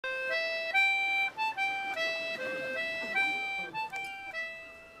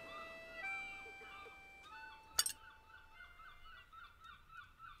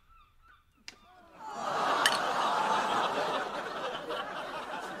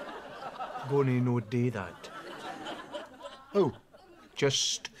gonna no do that. Oh,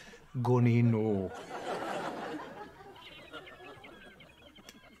 just gonna no.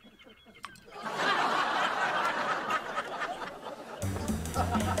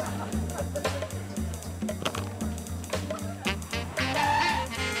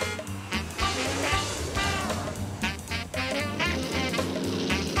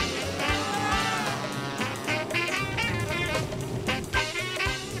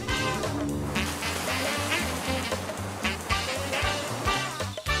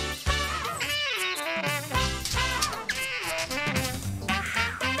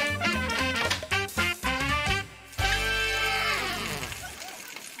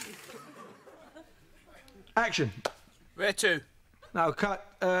 Action. Where to? No, cut.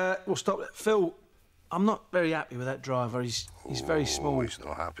 We'll stop it. Phil, I'm not very happy with that driver. He's very small. He's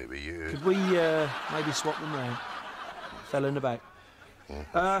not happy with you. Could we maybe swap them round? Fella in the back.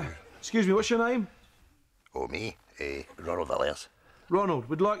 Excuse me, what's your name? Oh, me? Ronald Villiers. Ronald,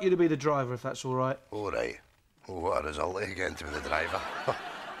 we'd like you to be the driver, if that's all right. All right. Oh, what a result again to be the driver.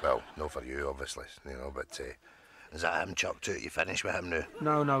 Well, no for you, obviously, you know, but is that him chucked out? You finished with him now?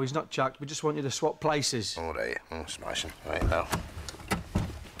 No, he's not chucked. We just want you to swap places. All right. Oh, smashing. Right, now.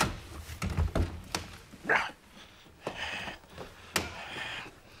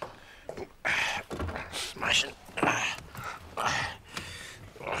 Smashing. A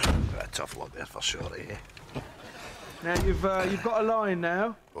tough look there for sure, eh? Now, you've got a line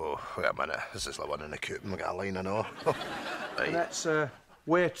now. Oh, wait a minute. This is the one in the coupe. We've got a line, I know. Right. And that's,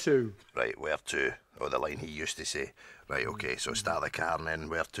 where to? Right, where to? Oh, the line he used to say. Right, OK, so start the car and then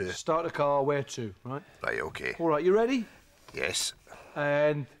where to? Start the car, where to, right? Right, OK. All right, you ready? Yes.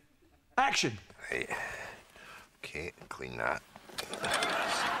 And action. Right. OK, clean that.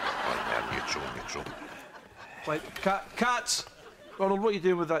 Right there, neutral. Wait, cut. Ronald, what are you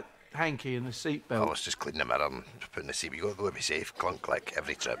doing with that hanky and the seatbelt? I was just cleaning the mirror and putting the seat. You got to be safe. Clunk, click,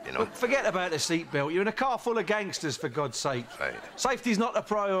 every trip, you know. Look, forget about the seatbelt. You're in a car full of gangsters, for God's sake. Right. Safety's not a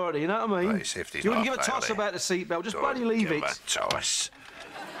priority, you know what I mean? Right, safety's you wouldn't not give a toss priority. about the seatbelt. Just Don't bloody leave give it. a toss.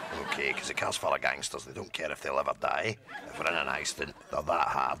 OK, because the car's full of gangsters. They don't care if they'll ever die. If we're in an accident, they're that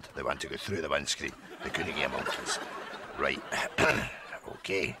hard. They want to go through the windscreen. They couldn't get monkeys. Right.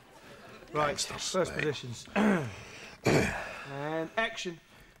 OK. Right, Gangsters, first right. positions. And action.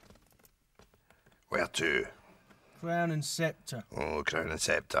 Where to? Crown and Sceptre. Oh, Crown and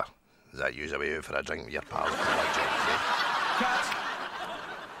Sceptre. Is that you away out for a drink with your pal? Cut.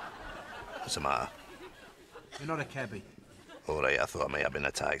 What's the matter? You're not a cabbie. All right, I thought I might have been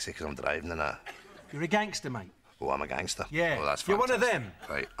a taxi because I'm driving and that. You're a gangster, mate. Oh, I'm a gangster? Yeah. Oh, that's You're one of fantastic. them.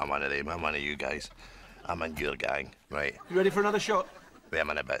 Right, I'm one of them. I'm one of you guys. I'm in your gang, right? You ready for another shot? Wait a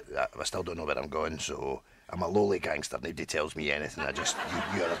minute, but I still don't know where I'm going, so I'm a lowly gangster. Nobody tells me anything.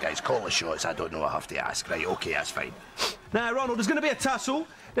 You other guys call the shots. I don't know. I have to ask. Right, OK, that's fine. Now, Ronald, there's going to be a tussle,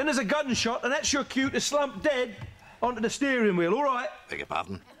 then there's a gunshot, and that's your cue to slump dead onto the steering wheel, all right? Beg your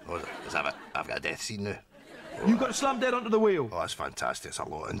pardon? Oh, is that it? I've got a death scene now. You've got to slump dead onto the wheel. Oh, that's fantastic. It's a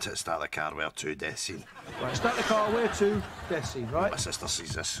lot into it. Start the car, where to, death scene. Right, start the car, where to, death scene, right? My sister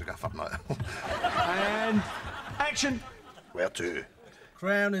sees this, so I not. And action. Where to?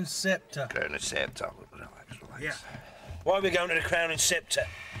 Crown and Sceptre. Crown and Sceptre. Relax. Yeah. Why are we going to the Crown and Sceptre?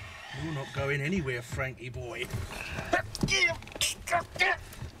 You're not going anywhere, Frankie boy.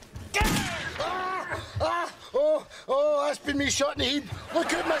 Oh, that's been me shot in the head.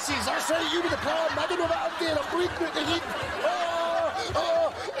 Look at missus, that's right, you with the problem. I don't know what I'm doing, I'm bleeding out the head.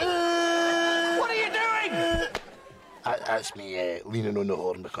 What are you doing? That's me leaning on the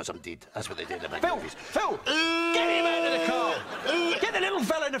horn because I'm dead. That's what they do in the big movies. Phil, get him out of the car. Get the little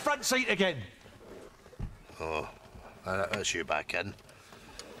fella in the front seat again. Oh, that's you back in.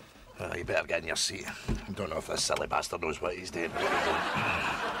 You better get in your seat. I don't know if this silly bastard knows what he's doing.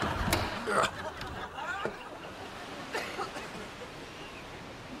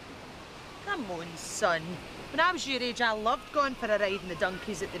 Come on, son. When I was your age, I loved going for a ride in the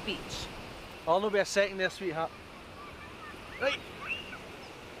donkeys at the beach. I'll not be a second there, sweetheart. Right.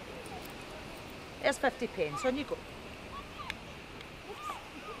 There's 50 pence. On you go.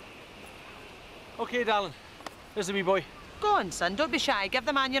 OK, darling. There's the wee boy. Go on, son. Don't be shy. Give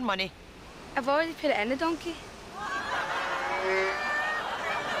the man your money. I've already put it in the donkey.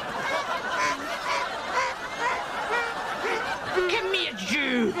 Come here,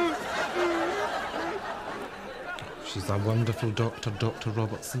 Jew. She's a wonderful doctor, Dr.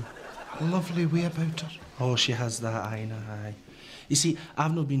 Robertson. A lovely way about her. Oh, she has that, aye. You see,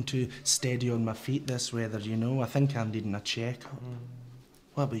 I've not been too steady on my feet this weather, you know. I think I'm needing a check-up.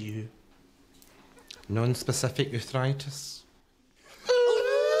 What about you? Non-specific arthritis.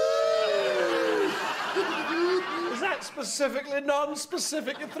 specifically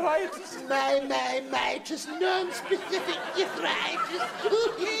non-specific arthritis. My, just non-specific arthritis.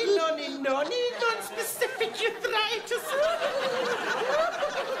 Nonny, non-specific arthritis.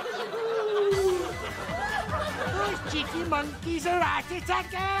 Those cheeky monkeys are at it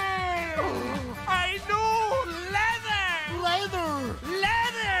again. I know!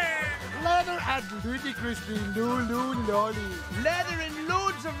 Leather and ludicrously lolly. Leather in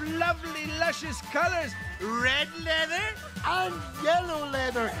loads of lovely, luscious colours. Red leather. And yellow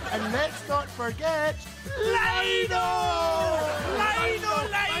leather. And let's not forget... Lino!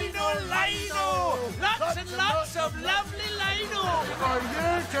 Lots and lots of lovely lino. For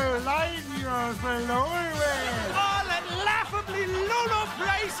you to line your below with. All at laughably low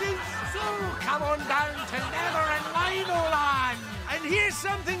prices. So come on down to Leather and Lino Land. And here's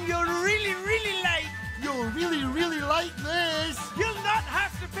something you'll really, really like. You'll really, really like this. You'll not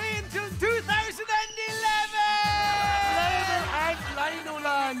have to pay until 2011. Leather and Lino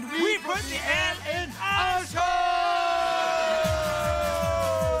Land. We put the L in household.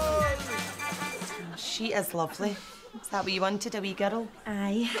 She is lovely. Is that what you wanted, a wee girl?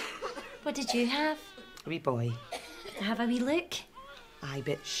 Aye. What did you have? A wee boy. Have a wee look? Aye,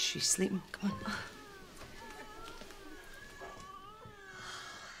 but she's sleeping. Come on.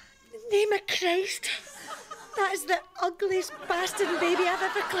 Name of Christ. That is the ugliest bastard baby I've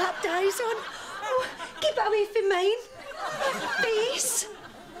ever clapped eyes on. Oh, keep it away from mine. My face.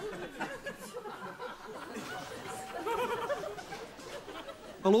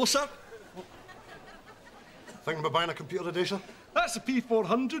 Hello, sir. Thinking about buying a computer today, sir? That's the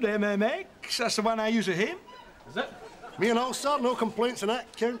P400 MMX. That's the one I use at home. Is it? Me and all, sir. No complaints on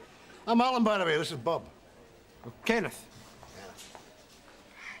that count. I'm Alan, by the way. This is Bob. Oh, Kenneth.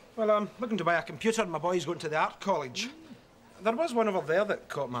 Well, I'm looking to buy a computer and my boy's going to the art college. There was one over there that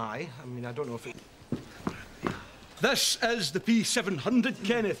caught my eye. I mean, I don't know if it... This is the P700,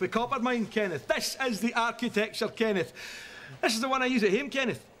 Kenneth, the copper mine, Kenneth. This is the architecture, Kenneth. This is the one I use at home,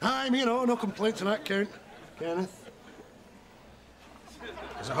 Kenneth. Aye, me and all. No complaints on that count, Kenneth.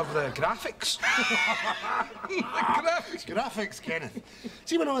 Does it have the graphics? The graphics? Graphics, Kenneth.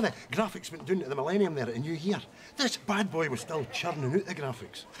 See, when all the graphics went down to the Millennium there at a New Year, this bad boy was still churning out the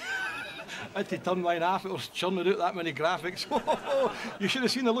graphics. I had to turn mine off. It was churning out that many graphics. You should have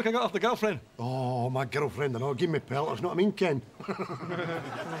seen the look I got off the girlfriend. Oh, my girlfriend and all. Give me pelters, know what I mean, Ken?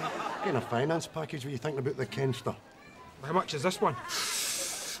 Getting a finance package, what are you thinking about the Kenster? How much is this one?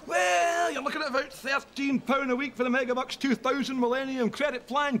 Well, you're looking at about £13 a week for the Megabucks 2000 Millennium Credit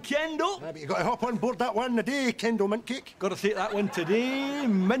Plan, Kendo. Aye, but you got to hop on board that one today, Kendo Mintcake. Got to take that one today,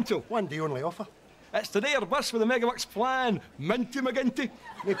 mental. One day only offer. It's today or bust with the Megabucks Plan, Minty McGinty.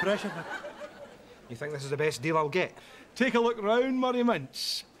 No pressure, man. You think this is the best deal I'll get? Take a look round Murray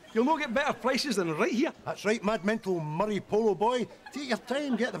Mints. You'll no get better prices than right here. That's right, mad mental Murray Polo boy. Take your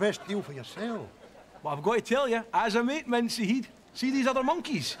time, get the best deal for yourself. But I've got to tell you, as a mate, Mincy Heed, see these other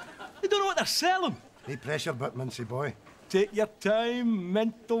monkeys? They don't know what they're selling. No pressure, but Mincy boy. Take your time,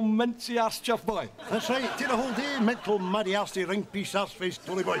 mental Mincy arsechuff boy. That's right, take the whole day, mental muddy arsey ring piece arse-face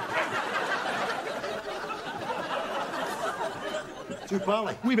Tolly boy. Too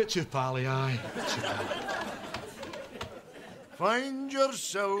pally. Wee bit too pally, aye. Bit too pally. Find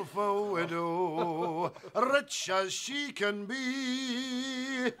yourself a widow, rich as she can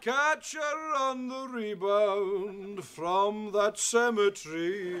be. Catch her on the rebound from that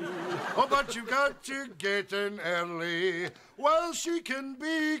cemetery. Oh, but you've got to get in early while she can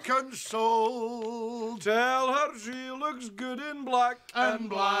be consoled. Tell her she looks good in black. And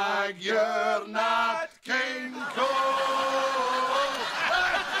black, you're not King Cole.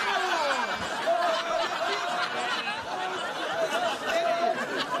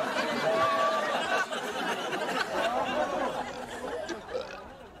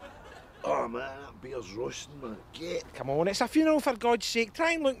 Oh man, that beer's roasting, man. Get. Come on, it's a funeral for God's sake.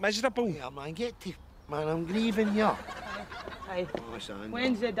 Try and look miserable. Yeah, man, get to. Man, I'm grieving you. Aye. Oh, son.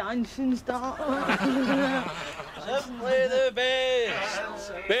 When's the dancing start? Simply the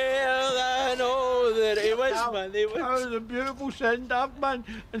best. Better than all that it was, man. It That was a beautiful send-off, man.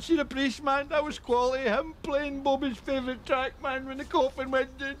 And see the priest, man, that was quality. Him playing Bobby's favourite track, man, when the coffin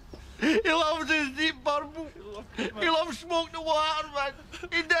went in. He loves his deep purple. He loves Smoke the Water, man.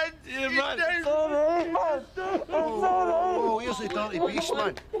 He did. Yeah, man. He did. Oh, here's the dirty beast,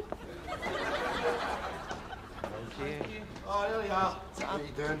 man. Oh, there you are. How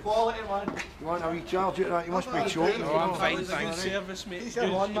you doing? Quality, man. You want a recharge at that? You must be choking. Oh, I'm fine, thanks. Good service, mate. He's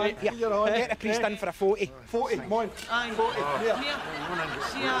on, man. You're on. Get the priest in for a 40. 40, come on. Aye. 40.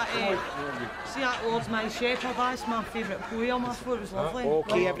 See that Lord's My Shepherd, that's my favourite poem. I thought it was lovely.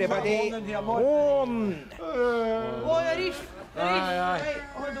 Okay, everybody. Warm. Oh, the reef. The reef. Right,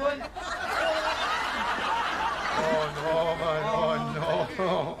 hold on. Oh no, man. Oh no.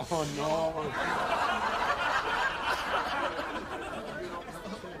 Oh no.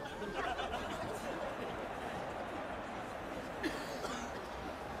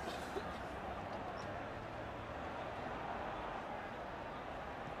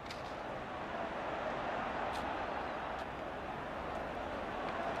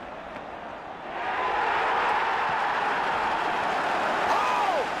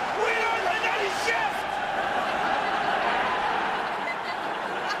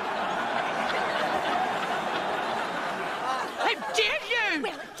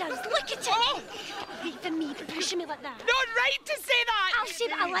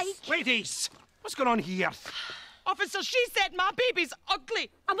 Ladies, what's going on here? Officer, she said my baby's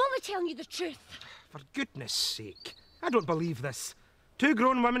ugly. I'm only telling you the truth. For goodness sake, I don't believe this. Two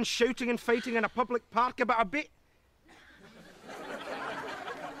grown women shouting and fighting in a public park about a bit.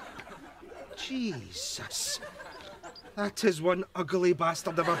 Jesus. That is one ugly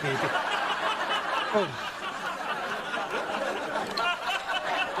bastard of a baby. Oh.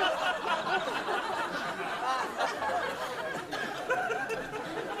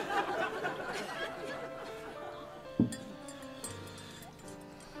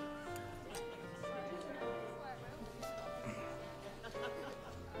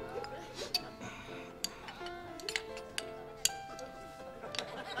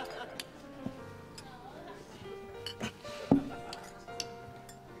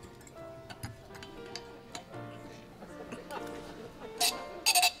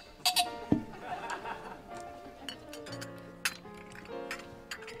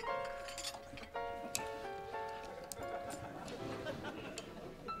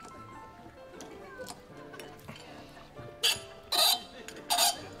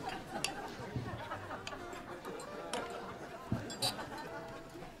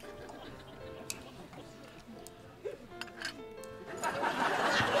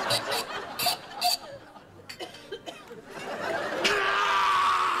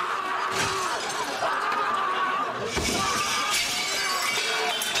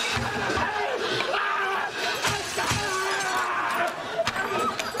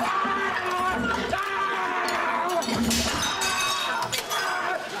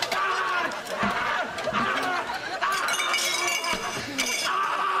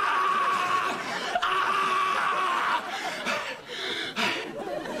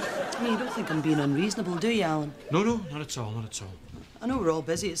 I'm being unreasonable, do you, Alan? No, not at all, not at all. I know we're all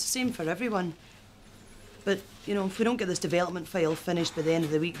busy. It's the same for everyone. But, you know, if we don't get this development file finished by the end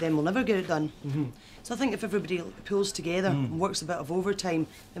of the week, then we'll never get it done. So I think if everybody pulls together and works a bit of overtime,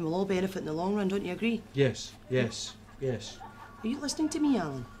 then we'll all benefit in the long run, don't you agree? Yes, yes, yes. Are you listening to me,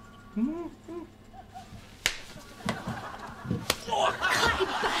 Alan? Oh, cutty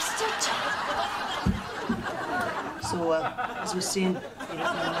bastard! So, as I was saying, you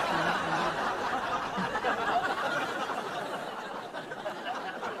don't mind looking at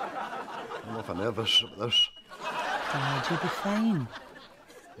I'm awful nervous about this. God, you'll be fine.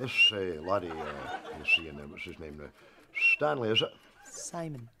 This laddie you're seeing there, what's his name now? Stanley, is it?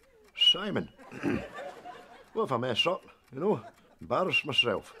 Simon. Simon? What if I mess up, you know? Embarrass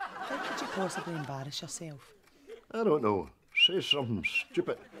myself. How could you possibly embarrass yourself? I don't know. Say something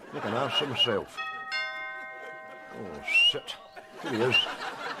stupid. Make an arse of myself. Oh, shit. Here he is.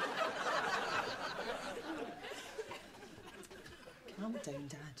 Calm down,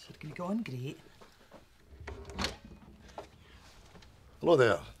 Dad. You're going to go on great. Hello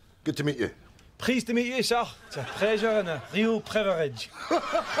there. Good to meet you. Pleased to meet you, sir. It's a pleasure and a real privilege.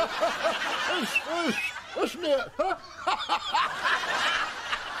 Isn't it?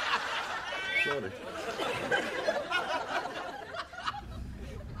 Sorry.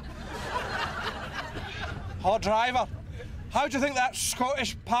 Hot driver, how do you think that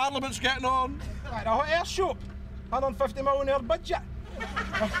Scottish Parliament's getting on? Like a hot air soap. £150 million budget.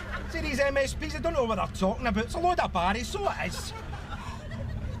 See these MSPs, they don't know what they're talking about. It's a load of Barry, so it is.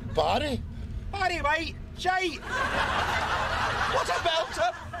 Barry? Barry White, shite. What a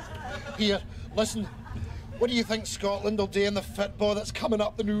belter. Here, listen. What do you think Scotland will do in the football that's coming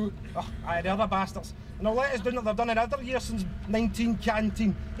up the new? Oh, aye, the other bastards. And they'll let us down that they've done it other year since 19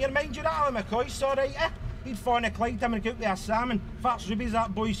 Here, mind you, that Alan McCoy's all right, eh? He'd fawn a Clyde him and go out with a salmon. Farts rubies,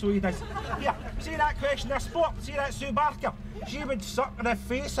 that boy, so he does. Here, See that question of sport? See that Sue Barker? She would suck the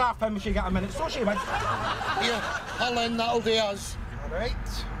face off him if she got a minute, so she would. Here, I'll lend that'll do us. All right.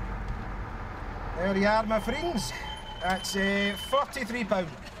 There you are, my friends. That's £43.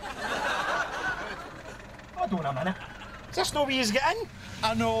 Hold on a minute. Is this no way he's getting?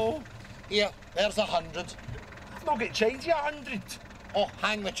 I know. Here, there's 100. I've not got change yet, 100. Oh,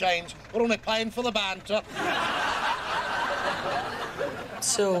 hang the change. We're only paying for the banter.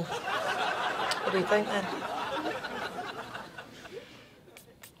 So, what do you think then?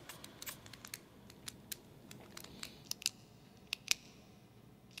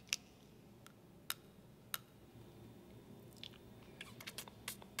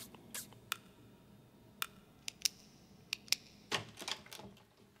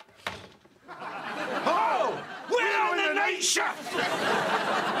 Oh! We're on the night shift!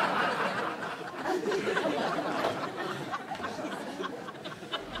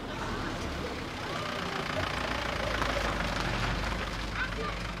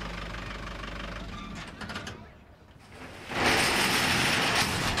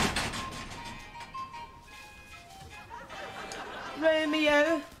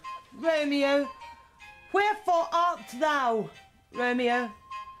 Romeo, Romeo, wherefore art thou, Romeo?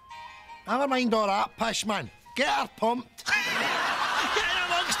 Never mind all that, pish man. Get her pumped. Get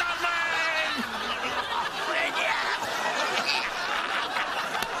amongst our men!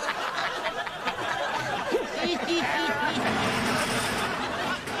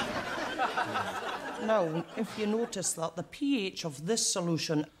 Now, if you notice that the pH of this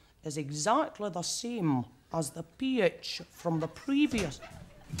solution is exactly the same as the pH from the previous.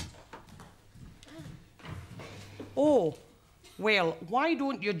 Oh, well, why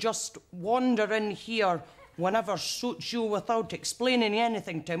don't you just wander in here whenever suits you without explaining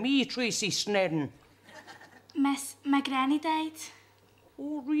anything to me, Tracy Snedden? Miss, my granny died.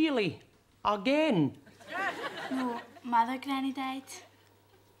 Oh, really? Again? No, mother granny died.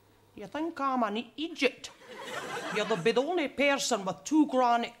 You think I'm an idiot? You'll be the only person with two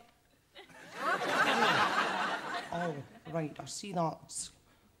granny... Oh, right, I see that's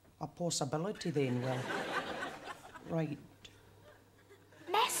a possibility then, well, right.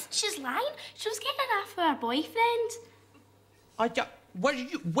 Miss, she's lying. She was getting it off with her boyfriend. Were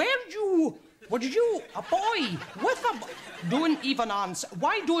you a boy with a... Don't even answer.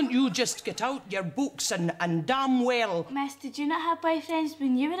 Why don't you just get out your books and damn well... Miss, did you not have boyfriends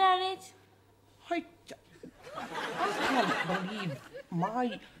when you were our age? I can't believe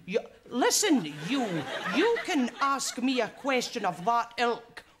my... Listen, you can ask me a question of that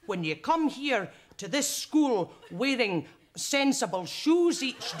ilk when you come here to this school wearing sensible shoes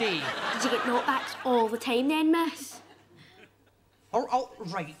each day. Did you get notebooks all the time then, miss? Oh,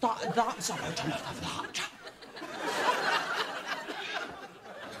 right, that's about enough of that.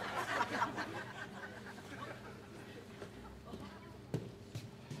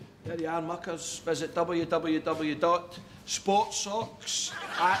 There you are, muckers. Visit www.sportsocks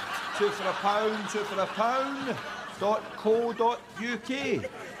at 2 for a pound.co.uk.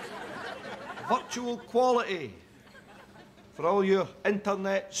 Virtual quality for all your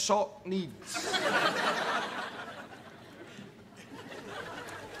internet sock needs.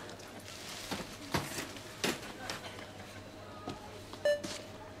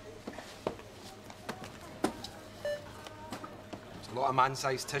 A lot of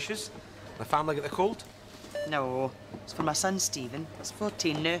man-sized tissues. The family get the cold? No, it's for my son, Stephen. He's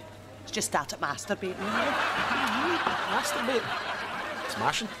 14 now. He's just started masturbating. Masturbate?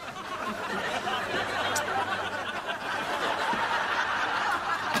 Smashing.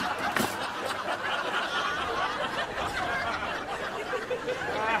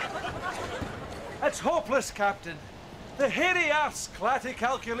 It's hopeless, Captain. The hairy-ass clatty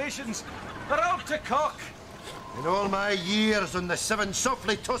calculations are out to cock. In all my years on the 7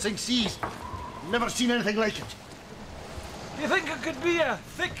 softly tossing seas, never seen anything like it. You think it could be a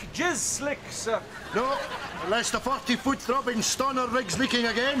thick jizz slick, sir? No, unless the 40-foot throbbing stunner rig's leaking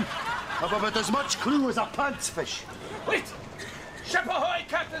again. I've about as much clue as a pants fish. Wait! Ship ahoy,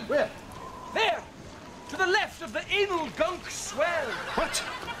 Captain! Where? There! To the left of the anal gunk swell. What?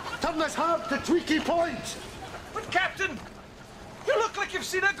 Turn this hard to Tweaky Point. But, Captain, you look like you've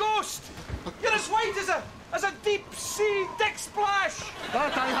seen a ghost. You're as white as a deep-sea deck splash.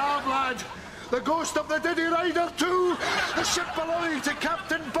 That I have, lad. The ghost of the Diddy Rider, too. The ship belonging to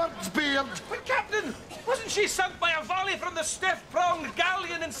Captain Birdsbeard. But, Captain, wasn't she sunk by a volley from the stiff-pronged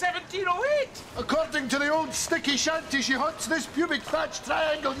galleon in 1708? According to the old sticky shanty, she haunts this pubic thatch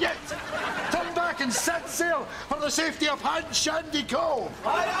triangle yet. Turn back and set sail for the safety of Hand Shandy Cove.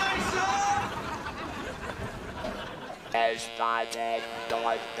 Aye, aye, sir!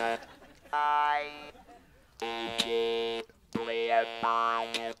 Okay, play it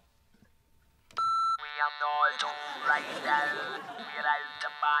back. We are not home right now. We're out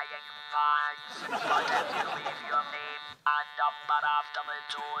buying fags. But if you leave your name and number after the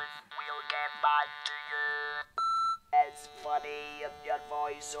tone, we'll get back to you. It's funny if your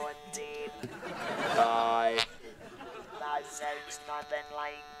voice on tape. Bye. That sounds nothing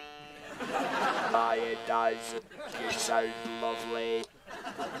like me. Aye, it does. You sound lovely.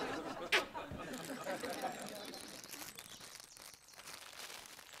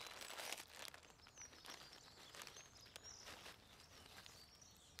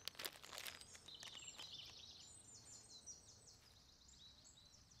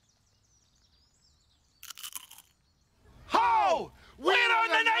 Ho! We're on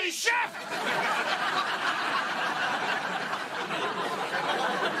the night shift!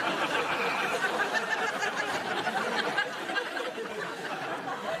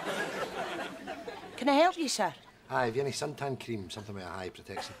 Can I help you, sir? Aye, have you any suntan cream, something with a high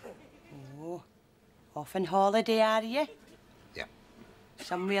protection? Oh, off on holiday, are you? Yeah.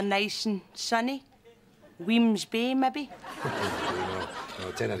 Somewhere nice and sunny? Weems Bay, maybe?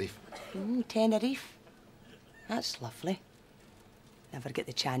 no, Tenerife. Tenerife. That's lovely. Never get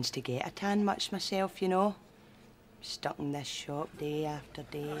the chance to get a tan much myself, you know. Stuck in this shop day after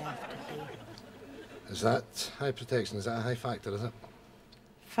day after day. Is that high protection? Is that a high factor, is it?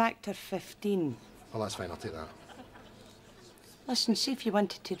 Factor 15. Well, that's fine, I'll take that. Listen, see if you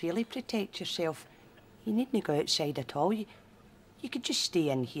wanted to really protect yourself, you needn't go outside at all. You could just stay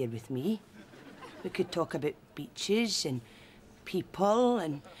in here with me. We could talk about beaches and people,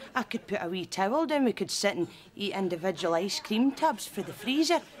 and I could put a wee towel down. We could sit and eat individual ice cream tubs for the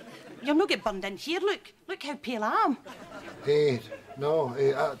freezer. You'll not get burned in here. Look how pale I am. Hey, no,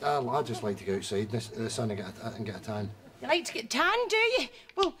 I just like to go outside in the sun and get a tan. You like to get tan, do you?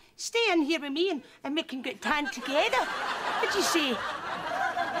 Well, stay in here with me and we can get tan together. What'd you say?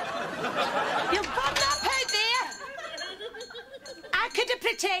 You'll burn up out there. I could have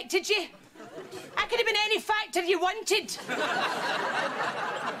protected you. I could have been any factor you wanted.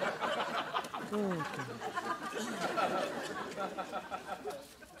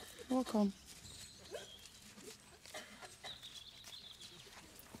 Welcome.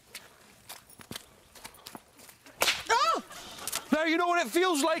 Oh! Now you know what it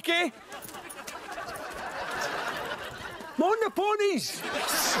feels like, eh? I'm on the ponies!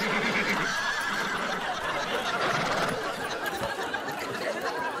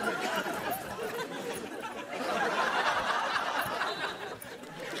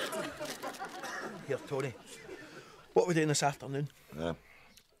 Here, Tony. What are we doing this afternoon?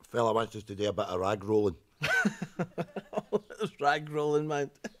 Fella wants us to do a bit of rag rolling. It's rag rolling, man.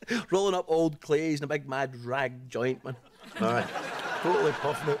 Rolling up old clays in a big mad rag joint, man. Aye, totally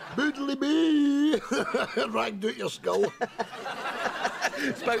puffing it. Boodly bee! Ragged out your skull.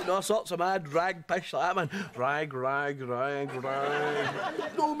 Spouting all sorts of mad rag pish like that, man. Rag, rag, rag, rag.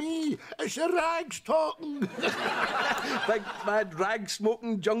 No me, it's the rags talking. Big mad rag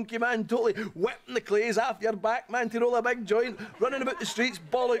smoking junkie, man. Totally whipping the clays off your back, man, to roll a big joint. Running about the streets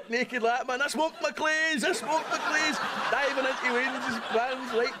bollock naked like that, man. I smoke my clays, I smoke my clays. Diving into winds,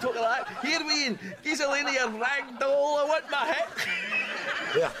 brands, right, totally like that. Here we in, Giselina, your rag doll, I want my hit.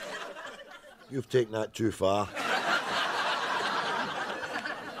 Yeah, you've taken that too far.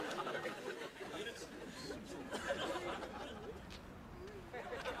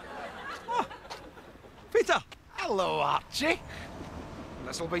 Peter! Hello, Archie.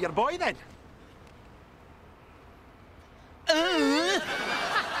 This'll be your boy, then.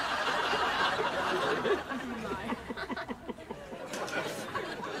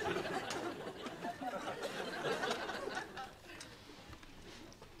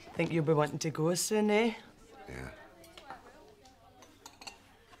 Think you'll be wanting to go soon, eh? Yeah.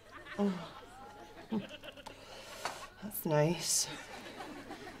 Oh. That's nice.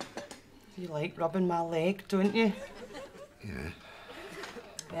 You like rubbing my leg, don't you? Yeah.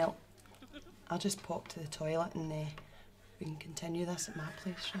 Well, I'll just pop to the toilet and we can continue this at my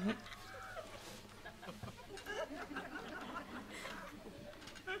place, right?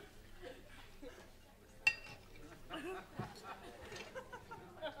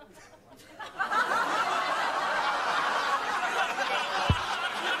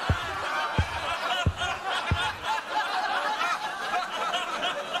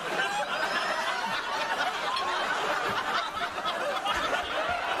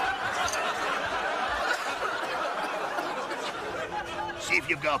 See if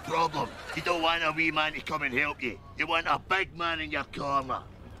you've got a problem. You don't want a wee man to come and help you. You want a big man in your corner.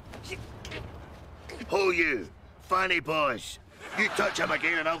 Oh, you, Fanny Boss. You touch him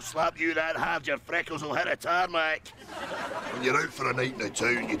again and I'll slap you that hard your freckles will hit a tarmac. When you're out for a night in the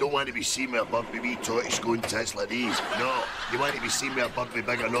town, you don't want to be seen with a bird with wee totty scone tits like these. No, you want to be seen with a bird with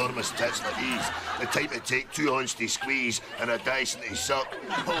big enormous tits like these. The type that take 2 ounces to squeeze and a Dyson to suck.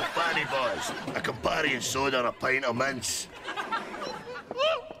 Oh, fanny boys, a Campari and soda and a pint of mince.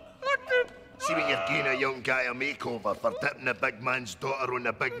 See when you're giving a young guy a makeover for tipping the big man's daughter on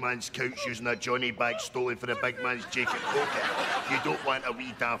the big man's couch using a Johnny bag stolen for the big man's Jacob pocket. You don't want a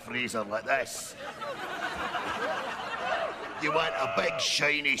wee daft razor like this. You want a big,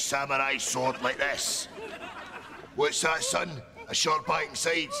 shiny samurai sword like this. What's that, son? A short back and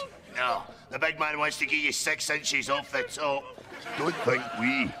sides? No, the big man wants to give you 6 inches off the top. Don't think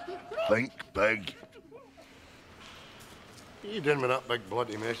wee, think big. What are you doing with that big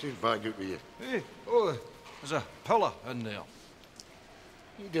bloody message bag out with you? Hey, oh, there's a pillar in there.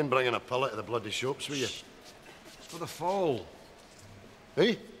 You didn't bring a pillar to the bloody shops with you? It's for the fall.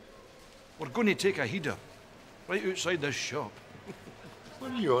 Hey? We're going to take a heater right outside this shop. What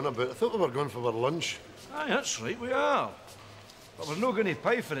are you on about? I thought we were going for our lunch. Aye, that's right, we are. But we're not going to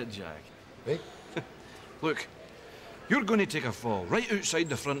pay for it, Jack. Hey? Look, you're going to take a fall right outside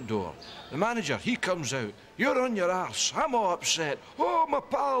the front door. The manager, he comes out. You're on your arse. I'm all upset. Oh, my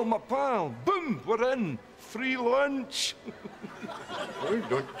pal, my pal. Boom, we're in. Free lunch. Oh,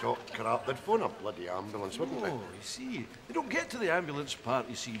 don't talk crap. They'd phone a bloody ambulance, wouldn't they? Oh, you see, they don't get to the ambulance part,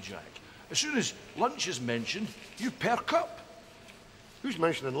 you see, Jack. As soon as lunch is mentioned, you perk up. Who's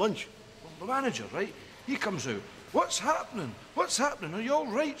mentioning lunch? Well, the manager, right? He comes out. What's happening? What's happening? Are you all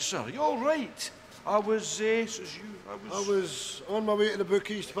right, sir? Are you all right? I was, says you, I was on my way to the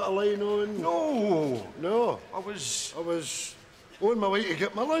bookies to put a line on. No. No. I was on my way to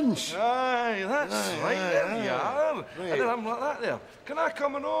get my lunch. Aye, that's right. There you are. Right. And then I'm like that there. Can I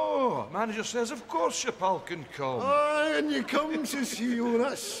come and oh? Manager says, of course your pal can come. Aye, and you come, says he. Oh,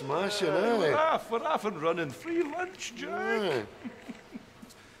 that's smashing, aye. We're off and running. Free lunch, Jack. Aye.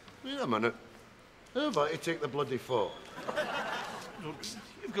 Wait a minute. How about you take the bloody fall?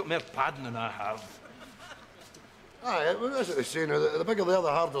 You've got more padding than I have. Aye, well, that's what they say now. The bigger they are, the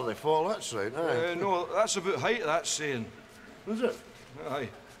harder they fall, that's right, aye. No, that's about height, that's saying. Is it? Aye.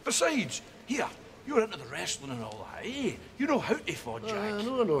 Besides, here, you're into the wrestling and all that, eh? You know how to fall, Jack. I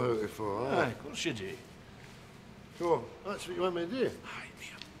know how to fall, aye. Aye, of course you do. So, that's what you want me to do? Aye,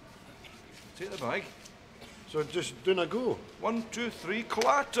 mate. Take the bag. So just down I go? 1, 2, 3,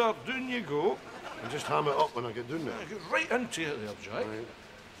 clatter, down you go. And just ham it up when I get down there? Get right into it there, Jack. Right.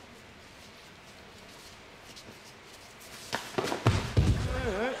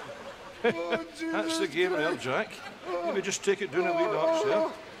 Oh, that's the game there, Jack. Let me just take it down a wee notch there.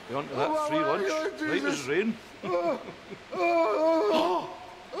 You onto that free lunch, right as rain. Oh,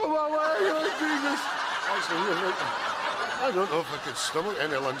 my leg, Jesus! I don't know if I could stomach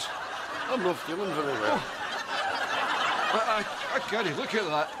any lunch. I'm not feeling very well. I can't look at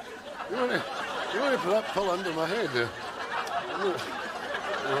that. You want to put that pill under my head there?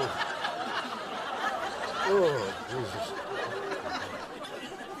 Oh, Jesus.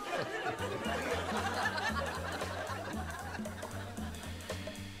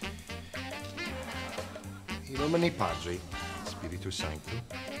 In nomine Padre, Spiritus Sancto,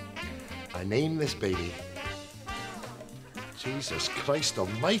 I name this baby Jesus Christ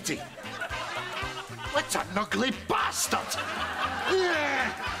Almighty. What an ugly bastard!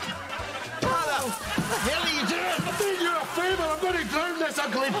 Yeah! What the hell are you doing? I'm doing you a favour. I'm going to drown this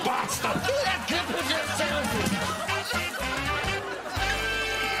ugly bastard. Get a grip of yourself.